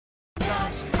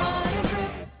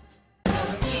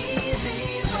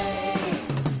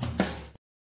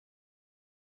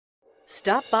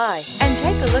Stop by and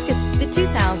take a look at the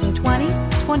 2020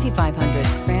 2500.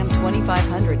 Ram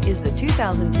 2500 is the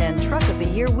 2010 Truck of the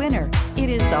Year winner. It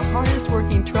is the hardest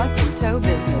working truck in tow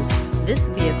business. This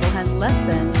vehicle has less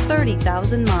than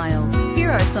 30,000 miles. Here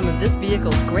are some of this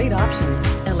vehicle's great options: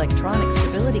 electronic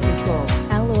stability control,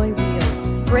 alloy wheels,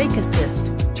 brake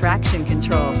assist, traction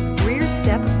control, rear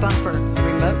step bumper,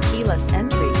 remote keyless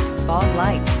entry, fog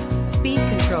lights, speed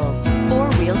control,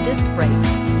 four-wheel disc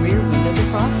brakes, rear window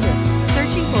defroster.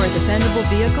 Searching for a dependable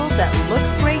vehicle that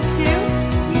looks great too?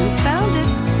 You found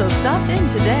it, so stop in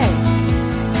today.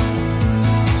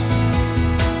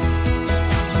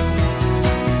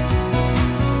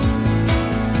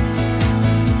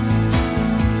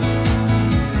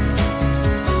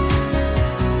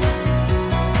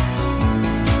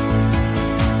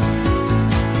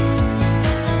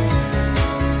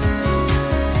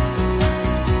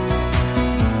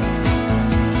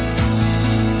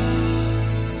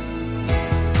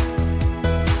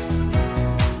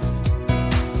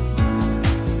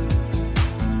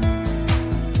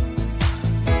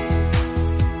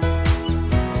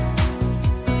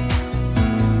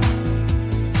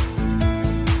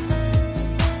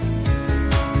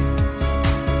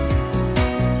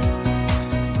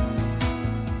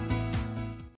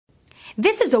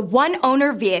 This is a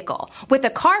one-owner vehicle with a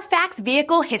Carfax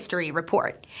Vehicle History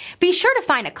Report. Be sure to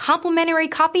find a complimentary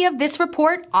copy of this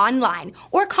report online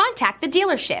or contact the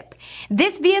dealership.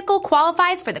 This vehicle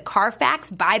qualifies for the Carfax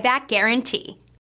Buyback Guarantee.